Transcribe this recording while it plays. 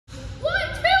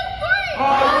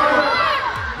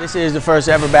This is the first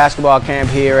ever basketball camp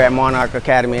here at Monarch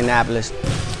Academy in Annapolis.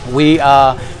 We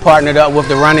partnered up with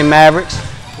the Running Mavericks,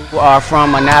 who are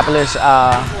from Annapolis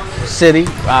city,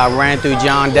 ran through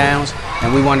John Downs,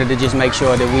 and we wanted to just make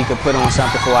sure that we could put on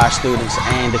something for our students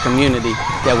and the community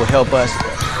that would help us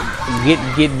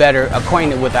get better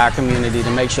acquainted with our community to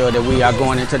make sure that we are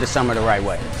going into the summer the right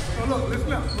way.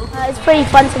 It's pretty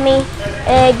fun to me.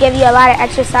 It gives you a lot of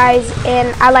exercise,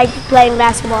 and I like playing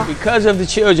basketball. Because of the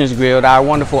Children's Grill, our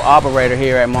wonderful operator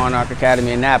here at Monarch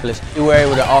Academy in Annapolis, we were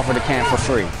able to offer the camp for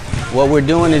free. What we're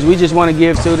doing is we just want to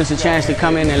give students a chance to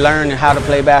come in and learn how to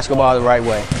play basketball the right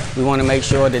way. We want to make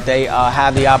sure that they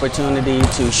have the opportunity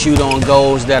to shoot on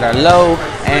goals that are low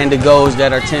and the goals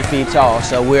that are 10 feet tall.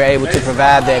 So we're able to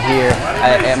provide that here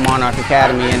at Monarch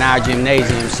Academy in our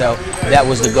gymnasium. So that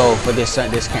was the goal for this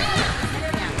camp.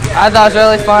 I thought it was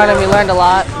really fun and we learned a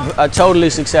lot. Totally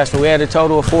successful. We had a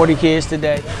total of 40 kids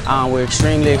today. We're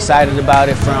extremely excited about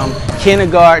it, from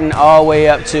kindergarten all the way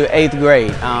up to 8th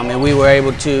grade. And we were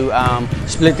able to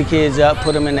split the kids up,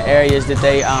 put them in the areas that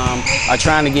they are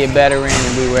trying to get better in,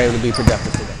 and we were able to be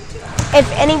productive today.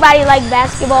 If anybody likes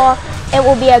basketball, it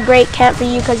will be a great camp for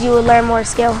you because you will learn more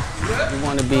skill. We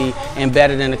want to be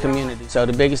embedded in the community. So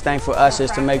the biggest thing for us is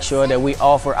to make sure that we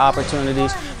offer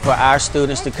opportunities for our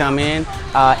students to come in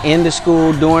the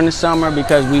school during the summer,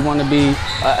 because we want to be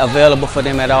available for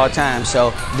them at all times.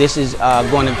 So this is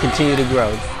going to continue to grow.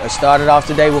 It started off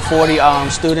today with 40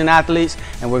 student athletes,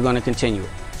 and we're going to continue it.